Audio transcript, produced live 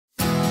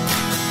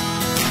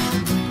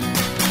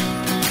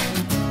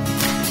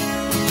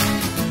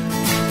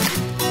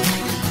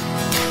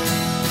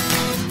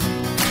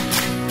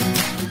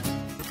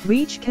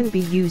Reach can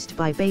be used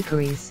by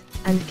bakeries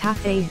and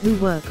cafes who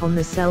work on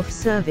the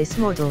self-service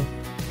model.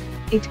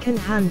 It can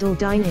handle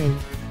dine-in,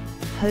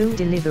 home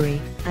delivery,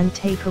 and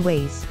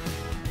takeaways.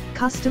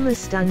 Customer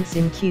stands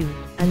in queue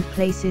and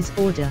places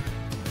order.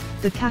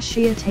 The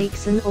cashier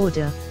takes an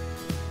order,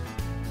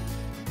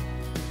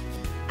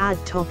 add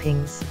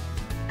toppings,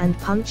 and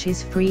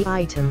punches free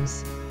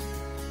items.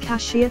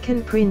 Cashier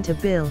can print a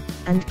bill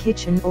and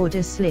kitchen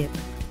order slip.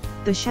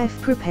 The chef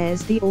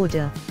prepares the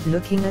order,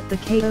 looking at the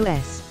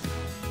KOS.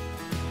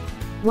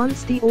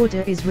 Once the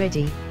order is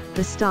ready,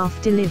 the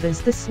staff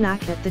delivers the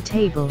snack at the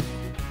table.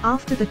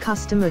 After the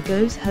customer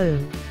goes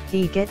home,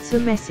 he gets a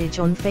message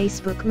on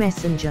Facebook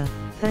Messenger,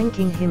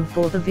 thanking him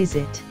for the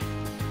visit.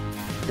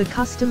 The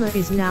customer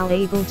is now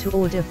able to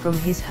order from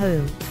his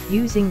home,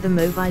 using the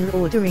mobile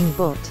ordering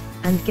bot,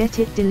 and get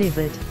it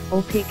delivered,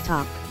 or picked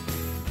up.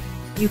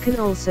 You can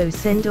also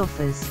send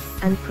offers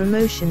and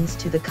promotions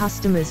to the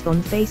customers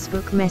on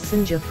Facebook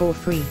Messenger for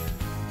free.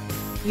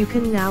 You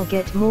can now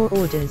get more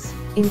orders,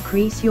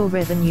 increase your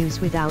revenues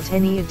without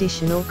any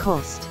additional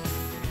cost.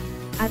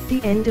 At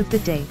the end of the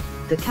day,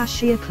 the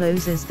cashier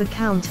closes the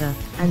counter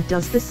and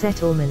does the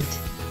settlement.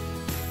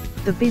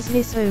 The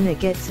business owner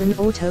gets an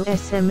auto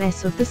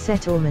SMS of the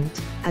settlement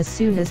as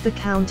soon as the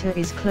counter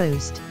is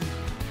closed.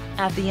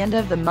 At the end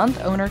of the month,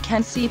 owner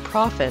can see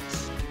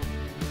profits,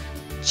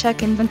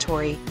 check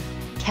inventory,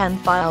 can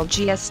file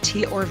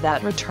GST or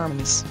VAT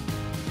returns.